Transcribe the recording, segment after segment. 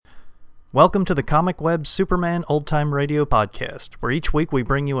Welcome to the Comic Web Superman Old Time Radio Podcast, where each week we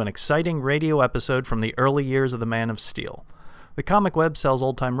bring you an exciting radio episode from the early years of the Man of Steel. The Comic Web sells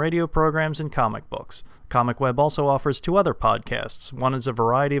old-time radio programs and comic books. Comic Web also offers two other podcasts. One is a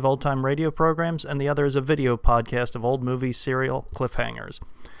variety of old-time radio programs, and the other is a video podcast of old movies, serial, cliffhangers.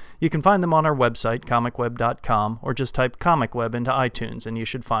 You can find them on our website, comicweb.com, or just type Comic Web into iTunes and you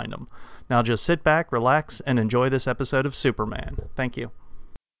should find them. Now just sit back, relax, and enjoy this episode of Superman. Thank you.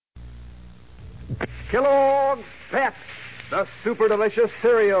 Kellogg's Pep, the super delicious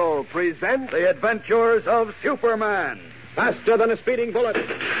cereal, presents The Adventures of Superman. faster than a speeding bullet,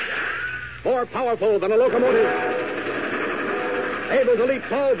 more powerful than a locomotive, able to leap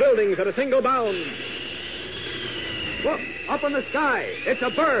tall buildings at a single bound. Look, up in the sky. It's a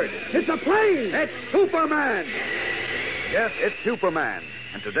bird. It's a plane. It's Superman. Yes, it's Superman.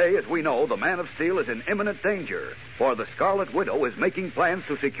 And today, as we know, the Man of Steel is in imminent danger, for the Scarlet Widow is making plans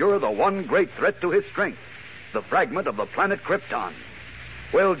to secure the one great threat to his strength, the fragment of the planet Krypton.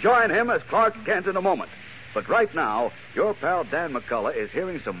 We'll join him as Clark Kent in a moment. But right now, your pal Dan McCullough is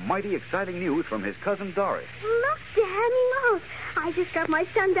hearing some mighty exciting news from his cousin Doris. Look, Dan, look. I just got my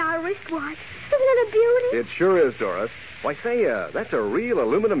sundial wristwatch. Isn't it a beauty? It sure is, Doris. Why, say, that's a real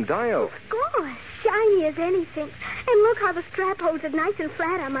aluminum dial. Of course. Shiny as anything. And look how the strap holds it nice and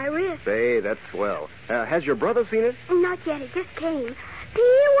flat on my wrist. Say, that's swell. Has your brother seen it? Not yet. It just came.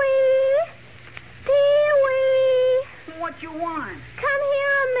 Pee-wee! Pee-wee! What you want? Come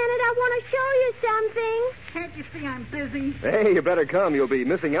here a minute. I want to show you something. Can't you see I'm busy? Hey, you better come. You'll be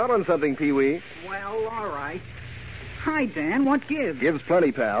missing out on something, Pee-wee. Well, all right. Hi, Dan. What gives? Gives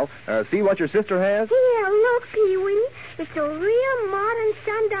plenty, pal. See what your sister has? Here, look, Pee-wee. It's a real modern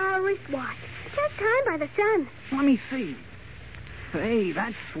sundial wristwatch. Just timed by the sun. Let me see. Hey,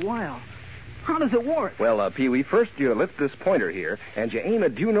 that's swell. How does it work? Well, Pee-wee, first you lift this pointer here, and you aim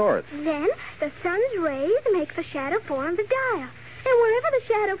it due north. Then the sun's rays make the shadow form the dial. And wherever the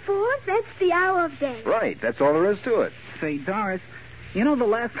shadow falls, that's the hour of day. Right, that's all there is to it. Say, Doris, you know the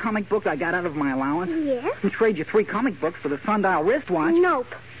last comic book I got out of my allowance? Yes? I'll trade you 3 comic books for the sundial wristwatch.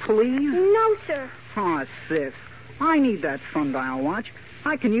 Nope. Please? No, sir. Oh, sis, I need that sundial watch.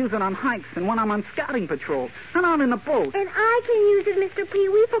 I can use it on hikes and when I'm on scouting patrol and out in the boat. And I can use it, Mr.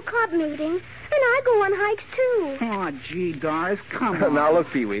 Pee-wee, for club meetings. And I go on hikes, too. Oh, gee, Doris, come on. Now, look,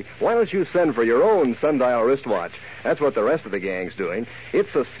 Pee-wee, why don't you send for your own sundial wristwatch? That's what the rest of the gang's doing.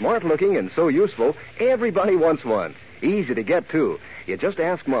 It's so smart-looking and so useful, everybody wants one. Easy to get, too. You just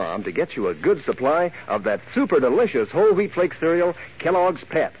ask Mom to get you a good supply of that super delicious whole wheat flake cereal, Kellogg's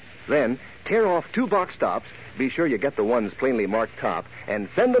Pep. Then, tear off 2 box tops. Be sure you get the ones plainly marked top, and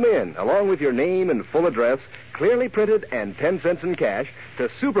send them in, along with your name and full address, clearly printed and 10 cents in cash, to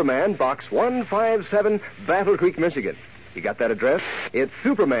Superman, Box 157, Battle Creek, Michigan. You got that address? It's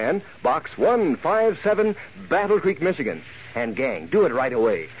Superman, Box 157, Battle Creek, Michigan. And, gang, do it right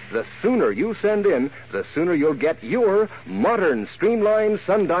away. The sooner you send in, the sooner you'll get your modern, streamlined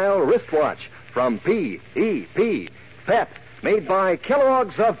sundial wristwatch from P.E.P. Pep. Made by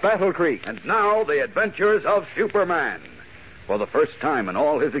Kellogg's of Battle Creek. And now, The Adventures of Superman. For the first time in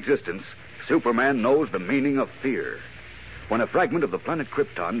all his existence, Superman knows the meaning of fear. When a fragment of the planet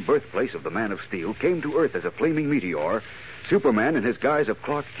Krypton, birthplace of the Man of Steel, came to Earth as a flaming meteor, Superman, in his guise of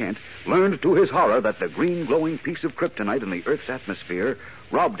Clark Kent, learned to his horror that the green glowing piece of kryptonite in the Earth's atmosphere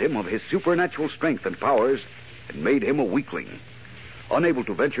robbed him of his supernatural strength and powers and made him a weakling. Unable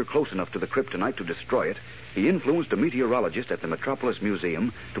to venture close enough to the kryptonite to destroy it, he influenced a meteorologist at the Metropolis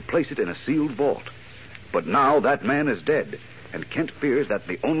Museum to place it in a sealed vault. But now that man is dead, and Kent fears that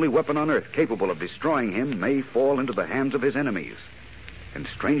the only weapon on Earth capable of destroying him may fall into the hands of his enemies. And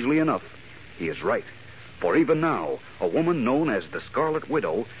strangely enough, he is right. For even now, a woman known as the Scarlet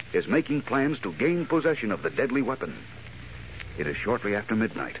Widow is making plans to gain possession of the deadly weapon. It is shortly after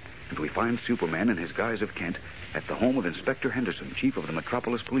midnight, and we find Superman in his guise of Kent at the home of Inspector Henderson, chief of the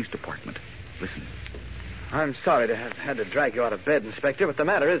Metropolis Police Department. Listen. I'm sorry to have had to drag you out of bed, Inspector, but the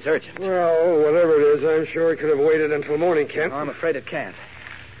matter is urgent. Well, whatever it is, I'm sure it could have waited until morning, Kent. Oh, I'm afraid it can't.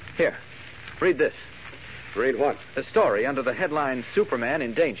 Here, read this. Read what? The story under the headline, Superman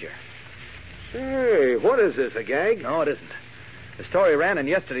in Danger. Hey, what is this, a gag? No, it isn't. The story ran in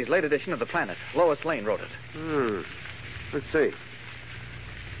yesterday's late edition of The Planet. Lois Lane wrote it. Let's see.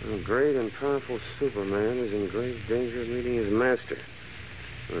 A great and powerful Superman is in great danger of meeting his master.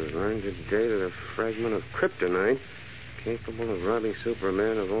 We've learned today that a fragment of kryptonite capable of robbing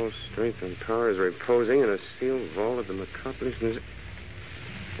Superman of all strength and power is reposing in a sealed vault at the Metropolis Museum.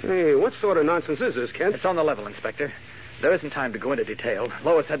 Hey, what sort of nonsense is this, Kent? It's on the level, Inspector. There isn't time to go into detail.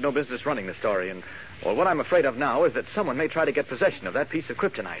 Lois had no business running the story, and what I'm afraid of now is that someone may try to get possession of that piece of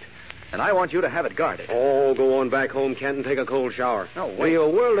kryptonite. And I want you to have it guarded. Oh, go on back home, Kent, and take a cold shower. No, wait. Do you a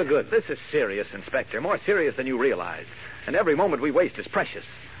world of good. This is serious, Inspector. More serious than you realize. And every moment we waste is precious.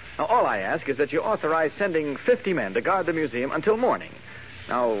 Now, all I ask is that you authorize sending 50 men to guard the museum until morning.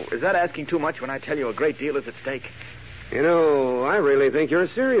 Now, is that asking too much when I tell you a great deal is at stake? You know, I really think you're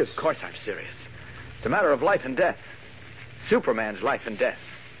serious. Of course I'm serious. It's a matter of life and death. Superman's life and death.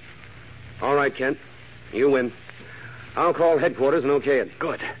 All right, Kent. You win. I'll call headquarters and okay it.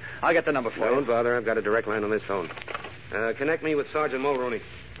 Good. I'll get the number for you. Don't bother. I've got a direct line on this phone. Connect me with Sergeant Mulrooney.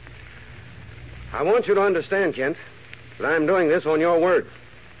 I want you to understand, Kent, that I'm doing this on your word.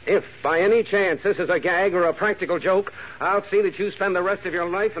 If, by any chance, this is a gag or a practical joke, I'll see that you spend the rest of your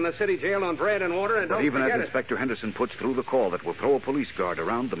life in the city jail on bread and water, and But don't even forget as it. Inspector Henderson puts through the call that will throw a police guard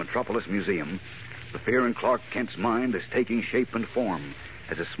around the Metropolis Museum, the fear in Clark Kent's mind is taking shape and form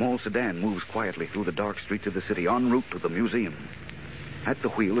as a small sedan moves quietly through the dark streets of the city en route to the museum. At the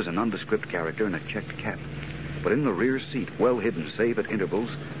wheel is a nondescript character in a checked cap. But in the rear seat, well hidden save at intervals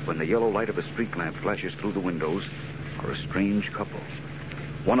when the yellow light of a street lamp flashes through the windows, are a strange couple.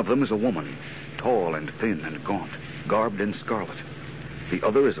 One of them is a woman, tall and thin and gaunt, garbed in scarlet. The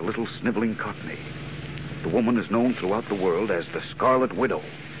other is a little sniveling Cockney. The woman is known throughout the world as the Scarlet Widow.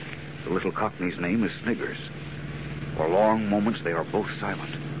 The little Cockney's name is Sniggers. For long moments they are both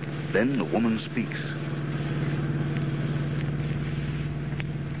silent. Then the woman speaks.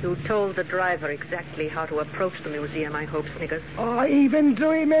 You told the driver exactly how to approach the museum, I hope, Sniggers. I even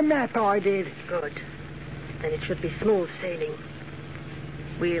drew him a map, I did. Good. Then it should be smooth sailing.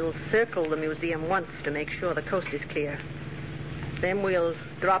 We'll circle the museum once to make sure the coast is clear. Then we'll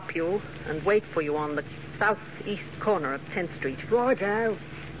drop you and wait for you on the southeast corner of 10th Street. Righto.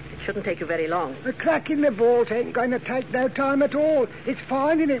 It shouldn't take you very long. The crack in the vault ain't going to take no time at all. It's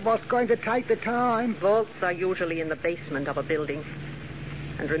finding it what's going to take the time. Vaults are usually in the basement of a building.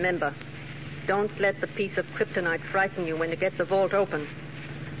 And remember, don't let the piece of kryptonite frighten you when you get the vault open.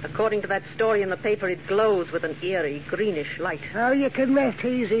 According to that story in the paper, it glows with an eerie, greenish light. Oh, you can rest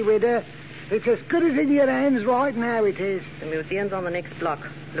easy with her. It's as good as in your hands right now, it is. The museum's on the next block.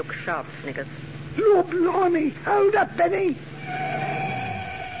 Look sharp, Sniggers. Lord blimey! Hold up, Benny!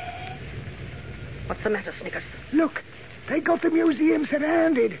 What's the matter, Sniggers? Look, they got the museum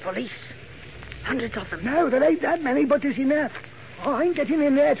surrounded. Police. Hundreds of them. No, there ain't that many, but there's enough. I ain't getting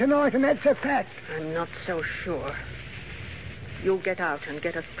in there tonight, and that's a fact. I'm not so sure. You get out and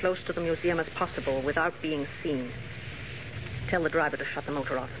get as close to the museum as possible without being seen. Tell the driver to shut the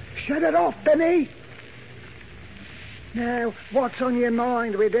motor off. Shut it off, Benny! Now, what's on your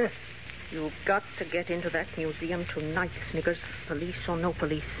mind with her? You've got to get into that museum tonight, Sniggers. Police or no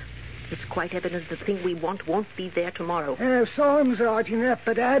police. It's quite evident the thing we want won't be there tomorrow. Oh, sounds right enough,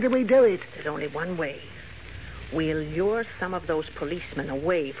 but how do we do it? There's only one way. We'll lure some of those policemen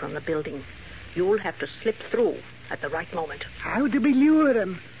away from the building. You'll have to slip through at the right moment. How do we lure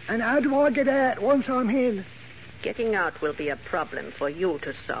them? And how do I get out once I'm in? Getting out will be a problem for you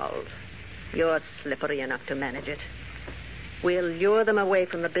to solve. You're slippery enough to manage it. We'll lure them away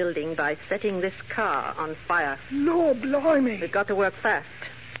from the building by setting this car on fire. Lord blimey. We've got to work fast.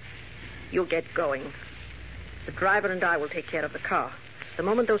 You get going. The driver and I will take care of the car. The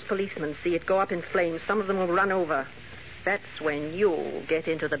moment those policemen see it go up in flames, some of them will run over. That's when you get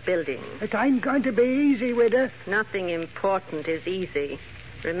into the building. It ain't going to be easy with her. Nothing important is easy.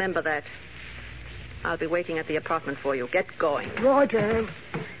 Remember that. I'll be waiting at the apartment for you. Get going. Righto.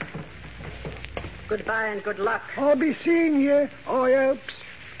 Goodbye and good luck. I'll be seeing you, I hopes.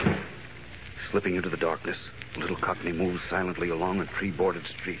 Slipping into the darkness, the little Cockney moves silently along a tree-bordered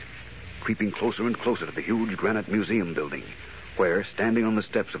street, creeping closer and closer to the huge granite museum building, where, standing on the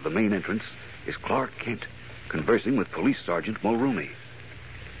steps of the main entrance, is Clark Kent, conversing with Police Sergeant Mulrooney.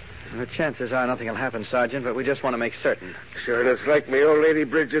 The chances are nothing will happen, Sergeant, but we just want to make certain. Sure, and it's like me old lady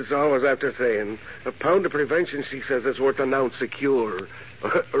Bridget's always after saying, a pound of prevention, she says, is worth an ounce of cure.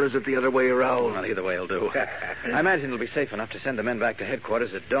 Or is it the other way around? Well, either way will do. I imagine it'll be safe enough to send the men back to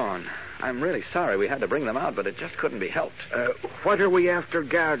headquarters at dawn. I'm really sorry we had to bring them out, but it just couldn't be helped. What are we after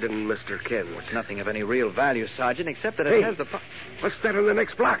guarding, Mr. Kent? It's nothing of any real value, Sergeant, except that it has the... What's that in the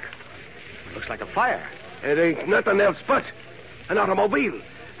next block? It looks like a fire. It ain't nothing else but an automobile.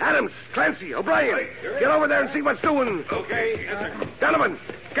 Adams, Clancy, O'Brien, get over there and see what's doing. Okay, yes, sir. Donovan,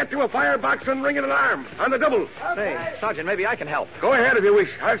 get to a firebox and ring an alarm on the double. Say, Sergeant, maybe I can help. Go ahead if you wish.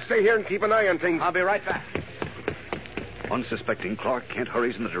 I'll stay here and keep an eye on things. I'll be right back. Unsuspecting, Clark Kent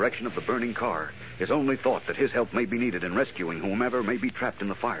hurries in the direction of the burning car, his only thought that his help may be needed in rescuing whomever may be trapped in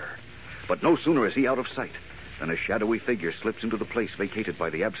the fire. But no sooner is he out of sight than a shadowy figure slips into the place vacated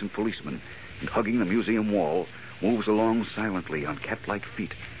by the absent policeman and, hugging the museum wall, moves along silently on cat-like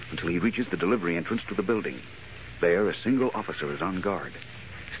feet, until he reaches the delivery entrance to the building. There, a single officer is on guard.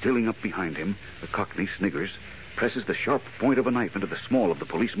 Stilling up behind him, the Cockney, Sniggers, presses the sharp point of a knife into the small of the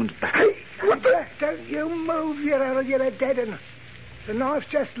policeman's back. Hey, what the? Don't you move, you or you're a dead un. The knife's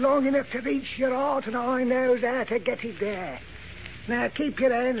just long enough to reach your heart, and I knows how to get it there. Now keep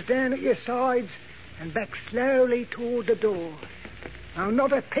your hands down at your sides and back slowly toward the door. Now,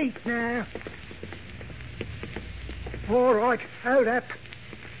 not a peek now. All right, hold up.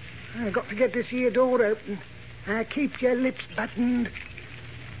 I've got to get this here door open. Now keep your lips buttoned.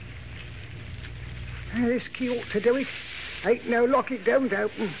 Now, this key ought to do it. Ain't no lock, it don't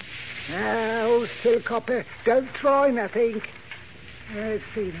open. Now, hold still, copper. Don't try nothing. Let's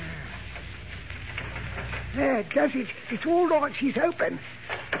see now. There, does it? It's all right, she's open.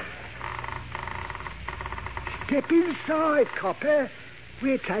 Step inside, copper.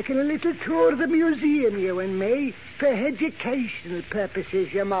 We're taking a little tour of the museum, you and me, for educational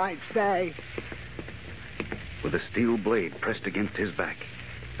purposes, you might say. With a steel blade pressed against his back,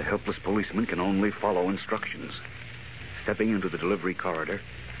 the helpless policeman can only follow instructions. Stepping into the delivery corridor,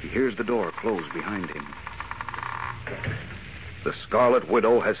 he hears the door close behind him. The Scarlet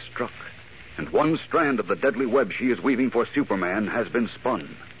Widow has struck, and one strand of the deadly web she is weaving for Superman has been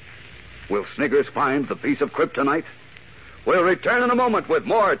spun. Will Sniggers find the piece of kryptonite? We'll return in a moment with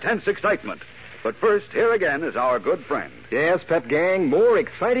more tense excitement. But first, here again is our good friend. Yes, Pep Gang, more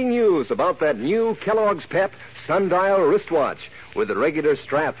exciting news about that new Kellogg's Pep sundial wristwatch with a regular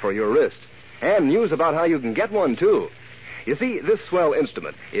strap for your wrist. And news about how you can get one, too. You see, this swell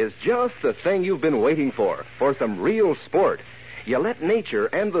instrument is just the thing you've been waiting for some real sport. You let nature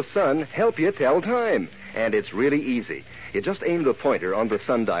and the sun help you tell time. And it's really easy. You just aim the pointer on the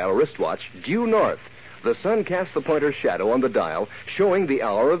sundial wristwatch due north. The sun casts the pointer's shadow on the dial, showing the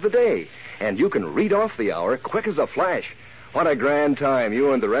hour of the day. And you can read off the hour quick as a flash. What a grand time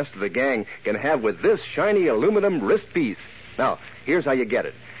you and the rest of the gang can have with this shiny aluminum wrist piece. Now, here's how you get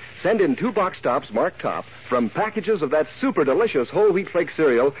it. Send in 2 box tops marked top from packages of that super delicious whole wheat flake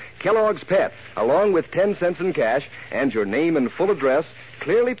cereal, Kellogg's Pep, along with 10 cents in cash and your name and full address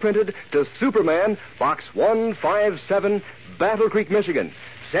clearly printed to Superman, Box 157, Battle Creek, Michigan.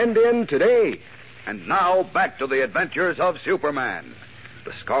 Send in today. And now, back to the adventures of Superman.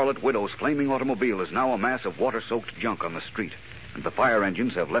 The Scarlet Widow's flaming automobile is now a mass of water-soaked junk on the street, and the fire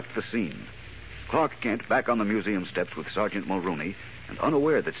engines have left the scene. Clark Kent, back on the museum steps with Sergeant Mulrooney, and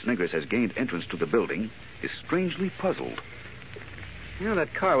unaware that Sniggers has gained entrance to the building, is strangely puzzled. You know,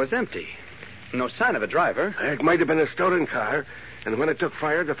 that car was empty. No sign of a driver. It might have been a stolen car, and when it took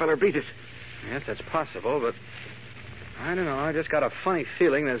fire, the feller beat it. Yes, that's possible, but I don't know. I just got a funny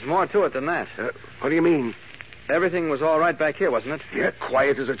feeling there's more to it than that. What do you mean? Everything was all right back here, wasn't it? Yeah,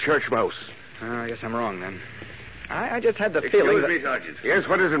 quiet as a church mouse. I guess I'm wrong, then. I just had the feeling Excuse me, Sergeant. Yes,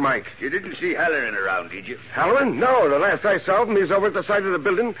 what is it, Mike? You didn't see Halloran around, did you? Halloran? No, the last I saw of him, he's over at the side of the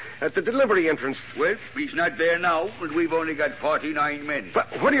building at the delivery entrance. Well, he's not there now, and we've only got 49 men.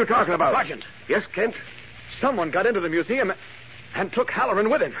 But what are you talking about? Sergeant. Yes, Kent? Someone got into the museum and took Halloran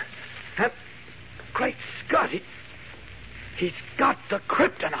with him. And, great Scott, he's got the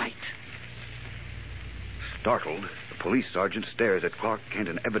kryptonite. Startled, the police sergeant stares at Clark Kent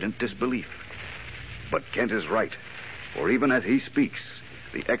in evident disbelief. But Kent is right, for even as he speaks,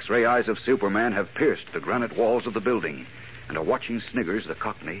 the X-ray eyes of Superman have pierced the granite walls of the building and are watching Sniggers, the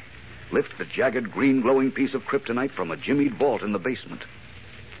Cockney, lift the jagged, green-glowing piece of kryptonite from a jimmied vault in the basement.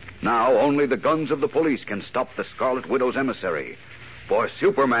 Now only the guns of the police can stop the Scarlet Widow's emissary, for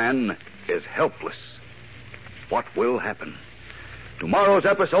Superman is helpless. What will happen? Tomorrow's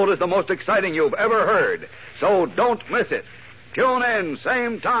episode is the most exciting you've ever heard, so don't miss it. Tune in,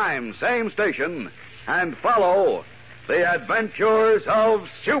 same time, same station, and follow the adventures of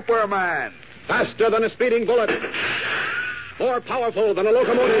Superman. Faster than a speeding bullet. More powerful than a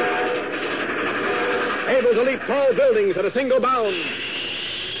locomotive. Able to leap tall buildings at a single bound.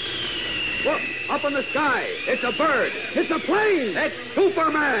 Look, up in the sky. It's a bird. It's a plane. It's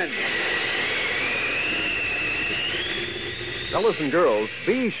Superman. Fellas and girls,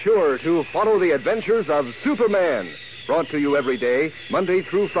 be sure to follow the adventures of Superman. Brought to you every day, Monday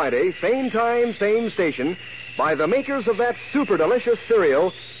through Friday, same time, same station, by the makers of that super delicious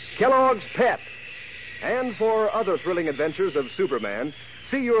cereal, Kellogg's Pep. And for other thrilling adventures of Superman,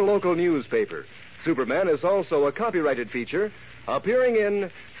 see your local newspaper. Superman is also a copyrighted feature appearing in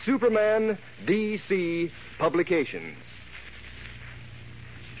Superman DC Publications.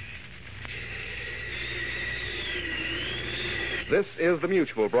 This is the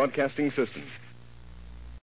Mutual Broadcasting System.